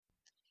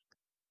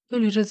Du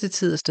lytter til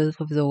Tid og Sted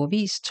fra Hvidovre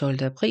Avis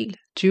 12. april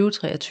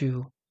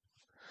 2023.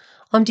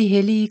 Om de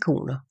hellige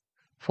ikoner.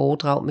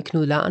 Foredrag med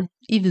Knud Larn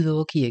i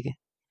Hvidovre Kirke.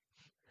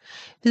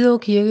 Hvidovre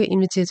Kirke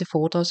inviterer til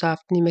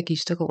foredragsaften i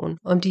Magistergården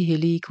om de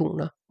hellige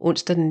ikoner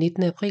onsdag den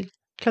 19. april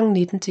kl.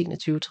 19 til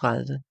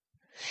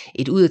 21.30.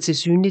 Et udadtil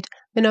synligt,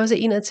 men også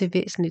indadtil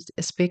væsentligt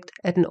aspekt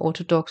af den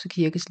ortodokse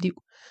kirkes liv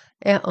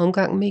er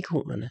omgangen med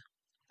ikonerne.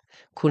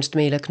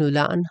 Kunstmaler Knud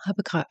Larn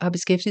har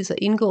beskæftiget sig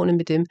indgående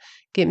med dem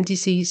gennem de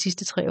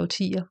sidste 3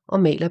 årtier og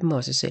maler dem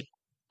også selv.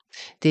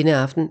 Denne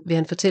aften vil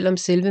han fortælle om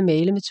selve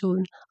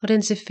malemetoden og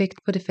dens effekt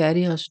på det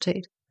færdige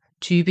resultat,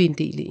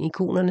 typeinddele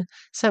ikonerne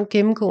samt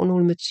gennemgå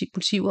nogle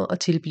motiver og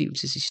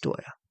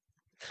tilblivelseshistorier.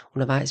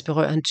 Undervejs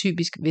berører han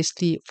typisk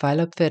vestlige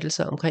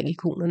fejlopfattelser omkring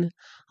ikonerne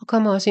og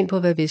kommer også ind på,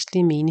 hvad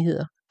vestlige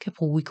menigheder kan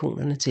bruge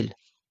ikonerne til.